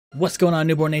What's going on,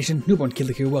 Newborn Nation?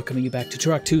 Newbornkilik here, welcoming you back to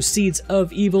Turok 2 Seeds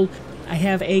of Evil. I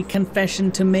have a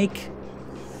confession to make.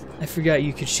 I forgot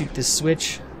you could shoot this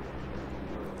switch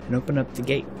and open up the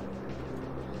gate.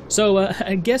 So,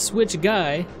 guess which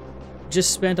guy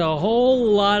just spent a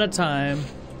whole lot of time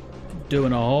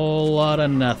doing a whole lot of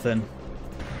nothing.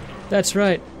 That's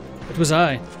right, it was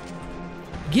I.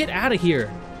 Get out of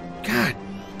here. God,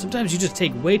 sometimes you just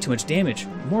take way too much damage.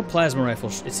 More plasma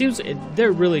rifles. It seems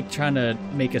they're really trying to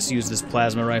make us use this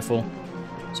plasma rifle.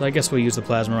 So I guess we'll use the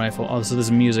plasma rifle. Also,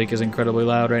 this music is incredibly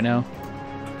loud right now.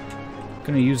 I'm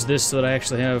gonna use this so that I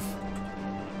actually have...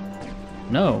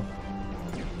 No.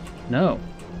 No.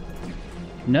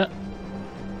 No.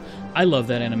 I love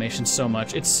that animation so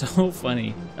much. It's so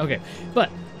funny. Okay, but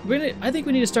I think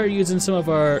we need to start using some of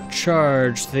our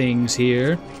charge things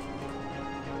here.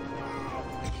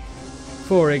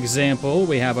 For example,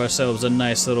 we have ourselves a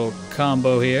nice little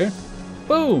combo here.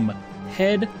 Boom!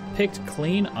 Head picked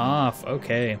clean off.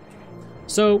 Okay.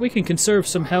 So we can conserve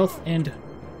some health and...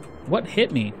 What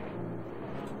hit me?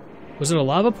 Was it a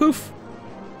lava poof?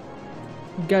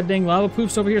 God dang lava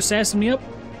poofs over here sassing me up?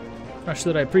 Not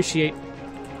sure that I appreciate.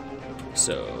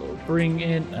 So, bring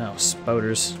in... Oh,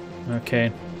 spouters.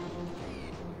 Okay.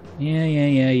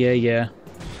 Yeah.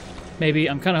 Maybe.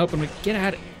 I'm kind of hoping we get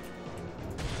at it.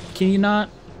 Can you not?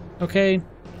 Okay.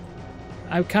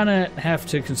 I kind of have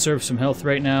to conserve some health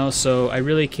right now, so I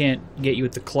really can't get you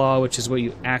with the claw, which is what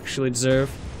you actually deserve.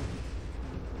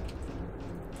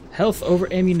 Health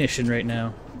over ammunition right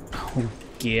now. Oh,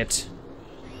 get.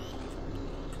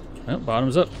 Well,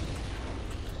 bottoms up.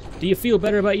 Do you feel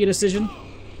better about your decision?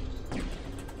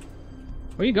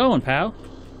 Where you going, pal?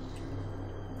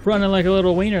 Running like a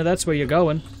little wiener, that's where you're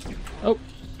going. Oh,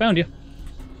 found you.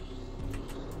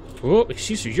 Oh,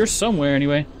 you're somewhere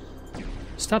anyway.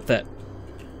 Stop that.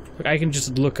 I can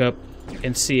just look up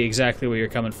and see exactly where you're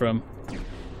coming from.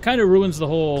 Kind of ruins the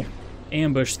whole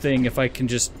ambush thing if I can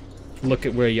just look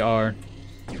at where you are.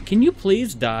 Can you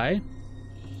please die?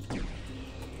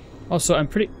 Also, I'm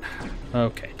pretty...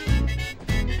 Okay.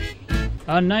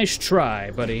 A nice try,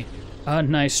 buddy. A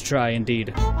nice try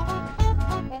indeed.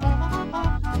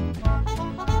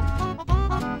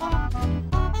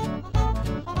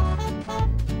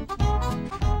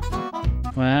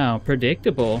 Wow,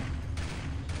 predictable.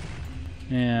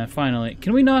 Yeah, finally.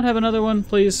 Can we not have another one,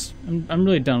 please? I'm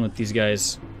really done with these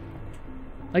guys.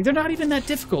 Like, they're not even that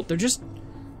difficult. They're just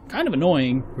kind of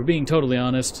annoying, for being totally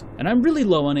honest. And I'm really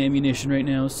low on ammunition right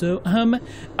now, so,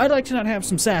 I'd like to not have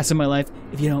some sass in my life,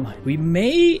 if you don't mind. We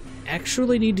may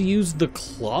actually need to use the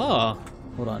claw.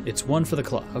 Hold on, it's one for the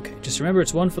claw. Okay, just remember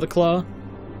it's one for the claw.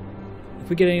 If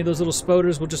we get any of those little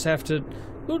spouters, we'll just have to...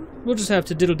 We'll just have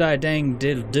to diddle-die-dang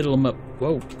diddle them up.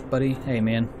 Whoa, buddy. Hey,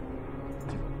 man.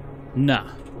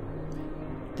 Nah.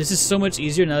 This is so much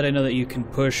easier now that I know that you can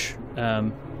push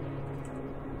the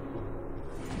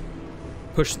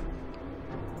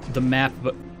map,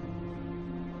 but...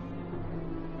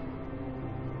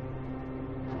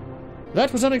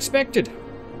 That was unexpected!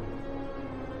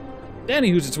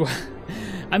 Anywho's it's...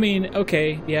 I mean,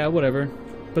 okay, yeah, whatever.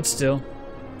 But still.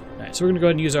 Alright, so we're gonna go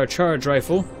ahead and use our charge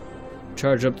rifle.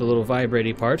 Charge up the little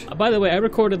vibrating part. By the way, I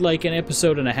recorded like an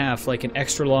episode and a half, like an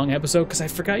extra long episode, because I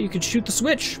forgot you could shoot the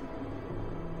switch.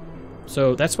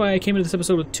 So that's why I came into this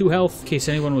episode with 2 health, in case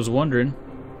anyone was wondering.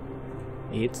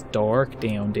 It's dark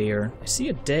down there. I see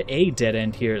a dead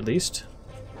end here at least.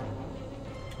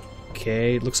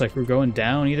 Okay, looks like we're going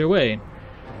down either way.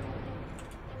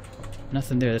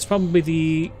 Nothing there. That's probably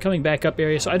the coming back up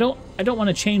area. So I don't want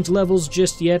to change levels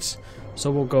just yet.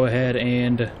 So we'll go ahead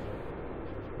and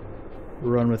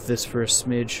run with this for a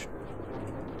smidge.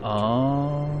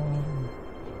 Oh.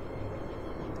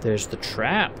 There's the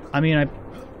trap. I mean, I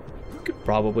could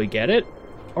probably get it.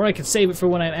 Or I could save it for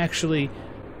when I'm actually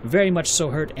very much so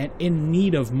hurt and in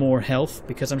need of more health,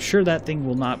 because I'm sure that thing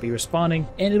will not be responding.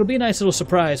 And it'll be a nice little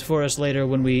surprise for us later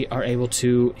when we are able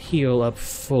to heal up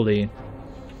fully.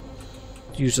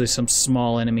 Usually some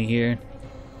small enemy here.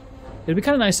 It'd be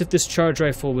kind of nice if this charge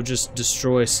rifle would just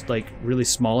destroy, like, really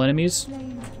small enemies.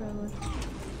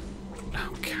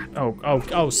 Oh,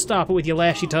 God. Oh, stop it with your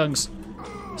lashy tongues.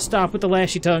 Stop with the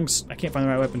lashy tongues. I can't find the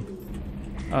right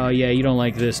weapon. Oh, yeah, you don't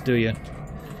like this, do you?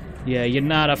 Yeah, you're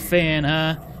not a fan,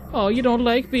 huh? Oh, you don't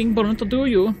like being burnt, do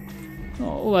you?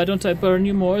 Oh, why don't I burn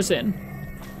you more then?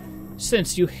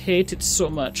 Since you hate it so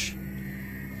much.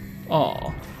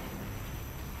 Aw.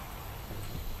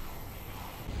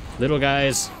 Little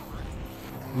guys.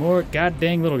 More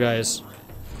goddamn little guys.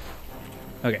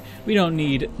 Okay, we don't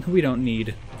need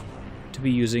to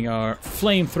be using our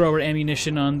flamethrower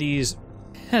ammunition on these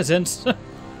peasants.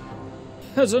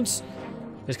 Peasants.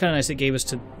 It's kind of nice it gave us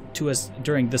to to us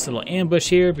during this little ambush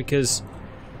here because,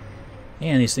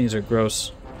 man, these things are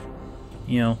gross.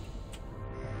 You know.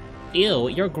 Ew,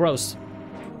 you're gross.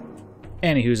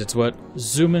 Anywho's, it's what?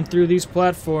 Zooming through these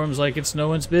platforms like it's no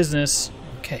one's business.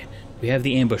 Okay, we have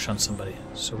the ambush on somebody,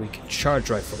 so we can charge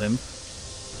rifle him.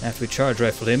 After we charge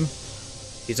rifle him,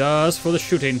 he's ours for the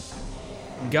shooting.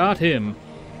 Got him.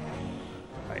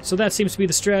 Alright, so that seems to be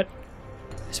the strat.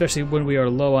 Especially when we are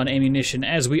low on ammunition,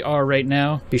 as we are right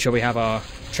now. Be sure we have our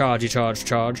chargey charge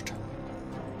charged.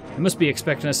 They must be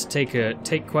expecting us to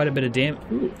take quite a bit of damage.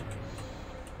 Ooh.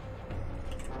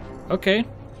 Okay.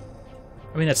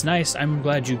 I mean, that's nice. I'm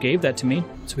glad you gave that to me.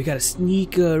 So we gotta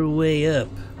sneak our way up.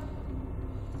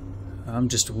 I'm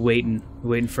just waiting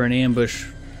for an ambush.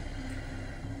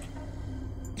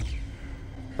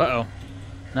 Uh-oh.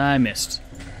 I missed.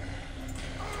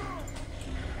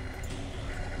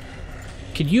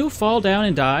 Can you fall down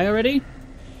and die already?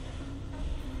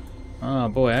 Oh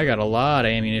boy, I got a lot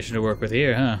of ammunition to work with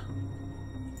here, huh?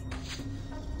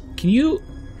 Can you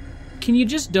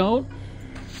just don't?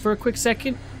 For a quick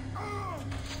second?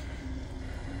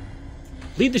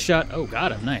 Lead the shot. Oh,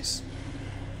 got him. Nice.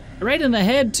 Right in the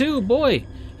head, too. Boy,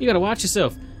 you gotta watch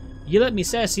yourself. You let me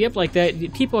sassy up like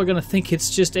that, people are gonna think it's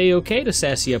just A-okay to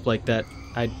sassy up like that.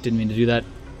 I didn't mean to do that.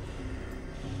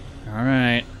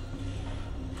 Alright.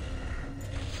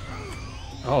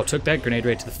 Oh, took that grenade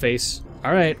right to the face.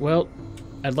 Alright, well,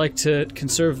 I'd like to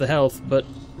conserve the health, but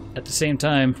at the same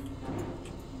time...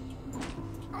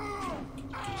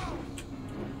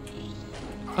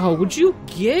 Oh, would you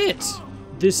get?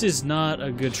 This is not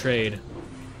a good trade.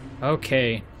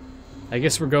 Okay. I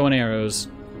guess we're going arrows.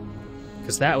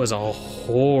 Because that was a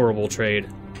horrible trade.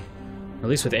 At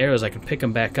least with arrows I can pick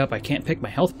them back up. I can't pick my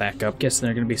health back up. Guessing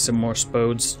there are going to be some more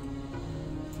spodes.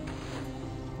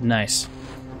 Nice.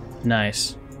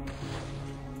 Nice.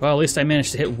 Well, at least I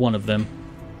managed to hit one of them.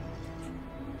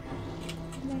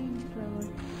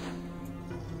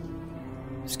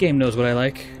 This game knows what I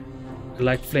like. I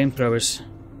like flamethrowers.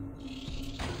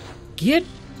 Get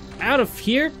out of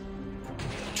here!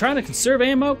 Trying to conserve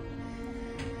ammo?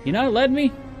 You not letting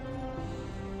me?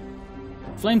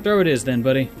 Flamethrower it is then,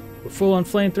 buddy. We're full on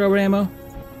flamethrower ammo.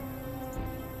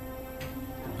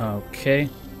 Okay.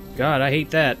 God, I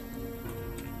hate that.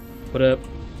 What up?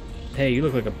 Hey, you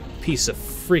look like a piece of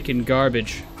freaking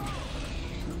garbage.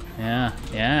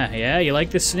 Yeah, you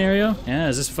like this scenario? Yeah,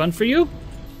 is this fun for you?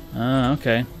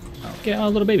 Okay. Okay, oh,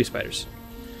 little baby spiders.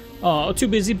 Oh, too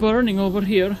busy burning over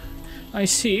here. I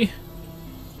see.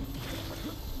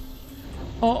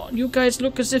 Oh, you guys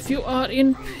look as if you are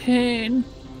in pain.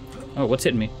 Oh, what's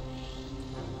hitting me?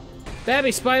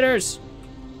 Baby spiders!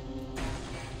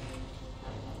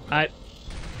 I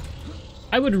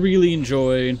would really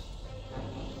enjoy...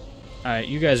 Alright,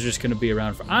 you guys are just gonna be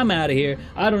around for... I'm out of here.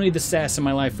 I don't need the sass in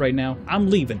my life right now. I'm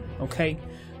leaving, okay?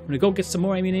 I'm gonna go get some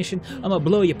more ammunition. I'm gonna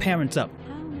blow your parents up.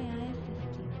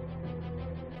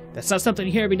 That's not something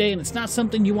you hear every day, and it's not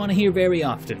something you want to hear very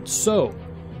often. So,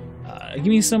 give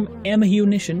me some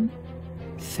ammunition.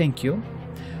 Thank you.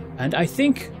 And I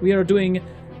think we are doing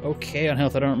okay on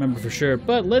health. I don't remember for sure,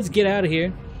 but let's get out of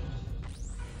here.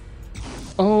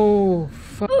 Oh,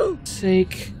 for fuck's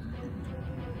sake.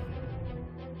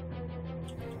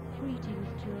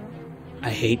 I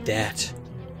hate that.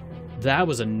 That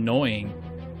was annoying.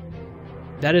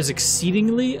 That is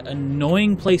exceedingly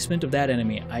annoying placement of that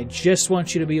enemy. I just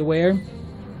want you to be aware.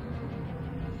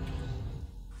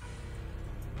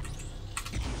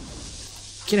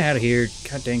 Get out of here,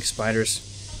 god dang spiders.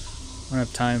 I don't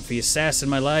have time for your sass in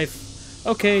my life.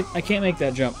 Okay, I can't make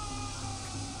that jump.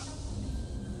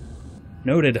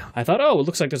 Noted. I thought, oh, it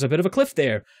looks like there's a bit of a cliff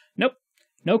there. Nope.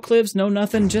 No cliffs, no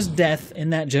nothing, just death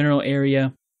in that general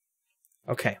area.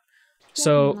 Okay.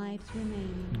 So,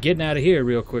 getting out of here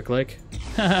real quick, like.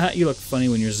 You look funny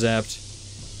when you're zapped.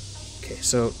 Okay,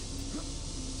 so...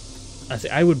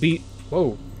 I would be...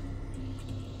 Whoa.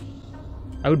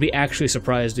 I would be actually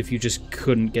surprised if you just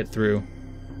couldn't get through.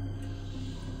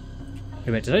 Wait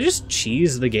a minute, did I just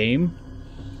cheese the game?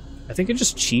 I think I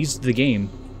just cheesed the game.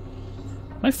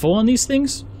 Am I full on these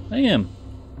things? I am.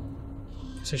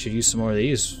 Guess I should use some more of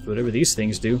these, whatever these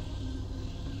things do.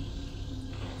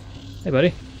 Hey,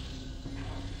 buddy.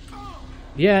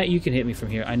 Yeah, you can hit me from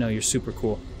here. I know, you're super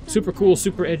cool. Super cool,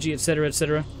 super edgy, etc.,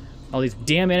 etc. All these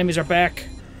damn enemies are back.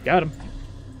 Got him.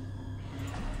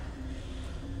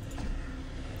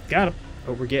 Got him.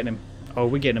 Oh, we're getting him. Oh,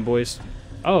 we're getting him, boys.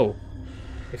 Oh.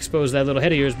 Expose that little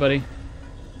head of yours, buddy.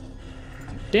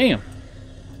 Damn.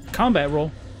 Combat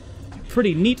roll.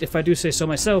 Pretty neat, if I do say so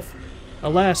myself.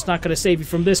 Alas, not gonna save you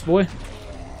from this, boy.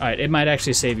 Alright, it might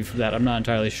actually save you from that. I'm not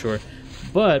entirely sure.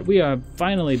 But we are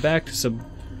finally back to some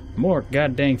More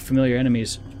goddamn familiar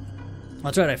enemies.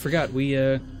 That's right, I forgot. We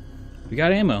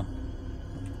got ammo.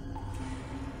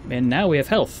 And now we have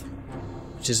health.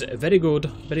 Which is very good,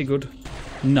 very good.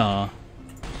 Nah.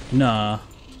 Nah.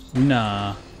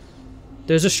 Nah.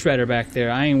 There's a shredder back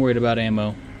there. I ain't worried about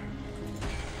ammo.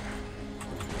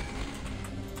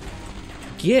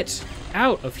 Get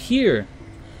out of here!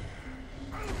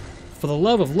 For the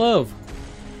love of love!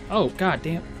 Oh, god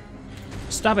damn.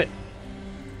 Stop it!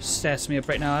 Sass me up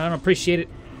right now. I don't appreciate it.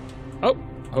 Oh!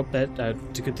 Hope that,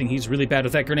 it's a good thing he's really bad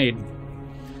with that grenade.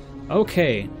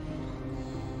 Okay.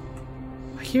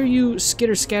 I hear you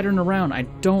skitter-scattering around. I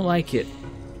don't like it.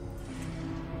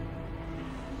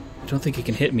 I don't think he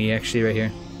can hit me, actually, right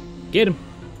here. Get him!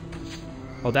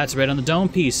 Oh, that's right on the dome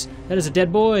piece. That is a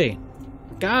dead boy.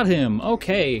 Got him.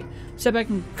 Okay. Step back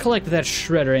and collect that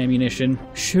shredder ammunition.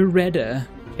 Shredder.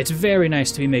 It's very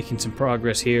nice to be making some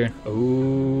progress here.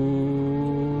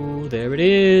 Oh, there it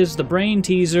is. The brain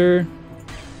teaser.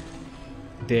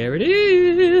 There it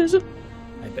is.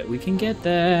 I bet we can get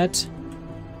that.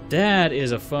 That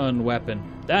is a fun weapon.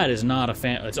 That is not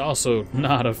a it's also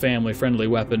not a family-friendly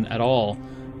weapon at all.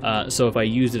 So if I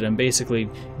use it, I'm basically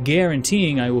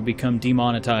guaranteeing I will become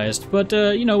demonetized. But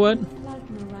you know what?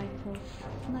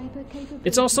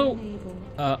 It's also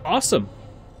awesome.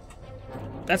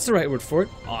 That's the right word for it.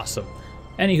 Awesome.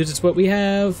 Anywho, it's what we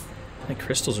have. I think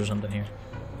crystals or something here.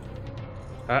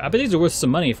 I bet these are worth some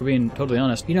money, if we're being totally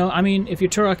honest. You know, I mean, if you're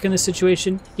Turok in this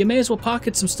situation, you may as well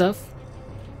pocket some stuff.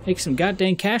 Make some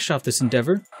goddamn cash off this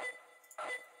endeavor.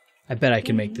 I bet I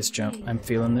can make this jump. I'm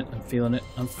feeling it. I'm feeling it.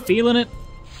 I'm feeling it.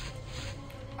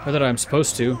 Whether I'm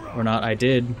supposed to or not, I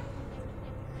did.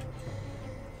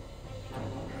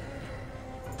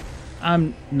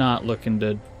 I'm not looking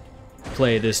to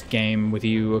play this game with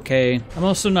you, okay? I'm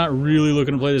also not really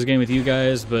looking to play this game with you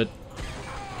guys, but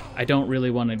I don't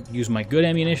really want to use my good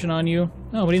ammunition on you.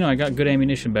 Oh, what do you know? I got good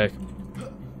ammunition back.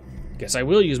 Guess I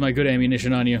will use my good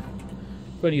ammunition on you.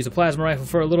 I'm going to use a plasma rifle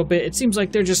for a little bit. It seems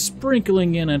like they're just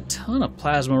sprinkling in a ton of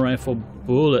plasma rifle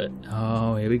bullet.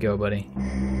 Oh, here we go, buddy.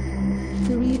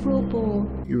 Cerebral bore.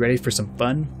 You ready for some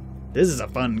fun? This is a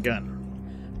fun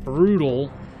gun.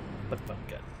 Brutal, but fun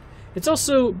gun. It's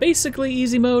also basically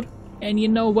easy mode, and you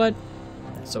know what?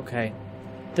 That's okay.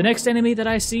 The next enemy that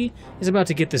I see is about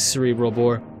to get this cerebral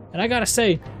bore, and I gotta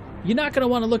say, you're not gonna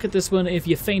want to look at this one if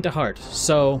you faint a heart.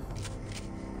 So,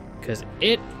 because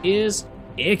it is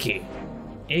icky.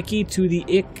 Icky to the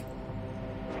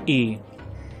ick-y.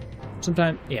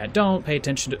 Sometimes, yeah, don't pay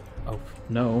attention to... Oh,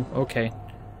 no, okay.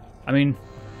 I mean,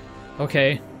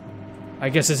 okay. I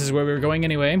guess this is where we were going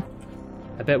anyway.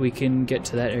 I bet we can get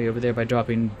to that area over there by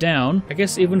dropping down. I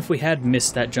guess even if we had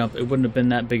missed that jump, it wouldn't have been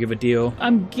that big of a deal.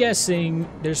 I'm guessing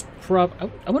there's I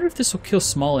wonder if this will kill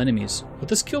small enemies. Will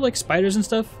this kill, like, spiders and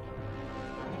stuff?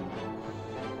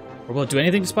 Or will it do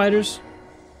anything to spiders?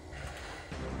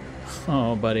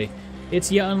 Oh, buddy.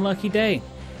 It's your unlucky day.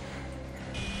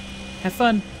 Have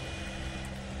fun.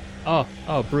 Oh,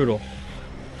 brutal.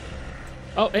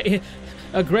 Oh,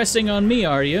 aggressing on me,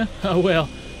 are you? Oh, well.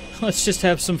 Let's just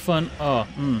have some fun. Oh,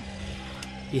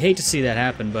 You hate to see that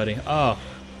happen, buddy.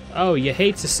 Oh, you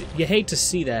hate to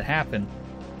see that happen.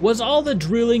 Was all the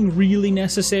drilling really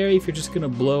necessary if you're just gonna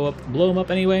blow them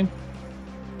up anyway?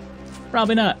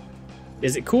 Probably not.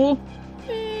 Is it cool?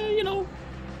 You know,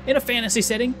 in a fantasy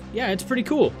setting, yeah, it's pretty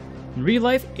cool. In real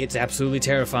life, it's absolutely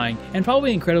terrifying and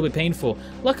probably incredibly painful.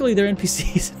 Luckily, they're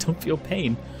NPCs that don't feel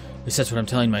pain. At least that's what I'm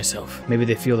telling myself. Maybe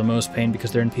they feel the most pain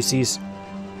because they're NPCs.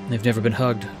 They've never been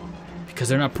hugged. Because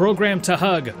they're not programmed to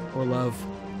hug or love.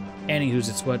 Anywho's,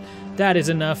 it's what. That is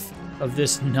enough of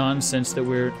this nonsense that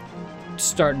we're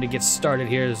starting to get started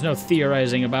here. There's no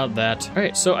theorizing about that.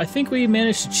 Alright, so I think we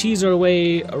managed to cheese our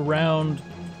way around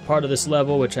part of this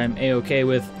level, which I'm A-okay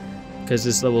with, because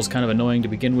this level is kind of annoying to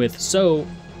begin with. So,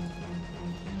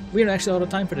 we are actually out of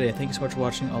time for today. Thank you so much for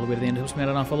watching all the way to the end. It helps me out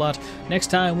an awful lot. Next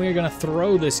time, we're going to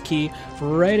throw this key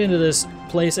right into this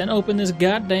place and open this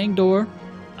goddamn door.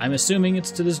 I'm assuming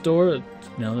it's to this door.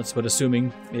 No, that's what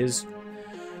assuming is.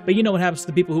 But you know what happens to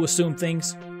the people who assume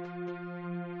things.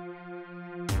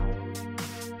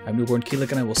 I'm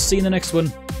Newbornkilik, and I will see you in the next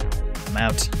one. I'm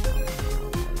out.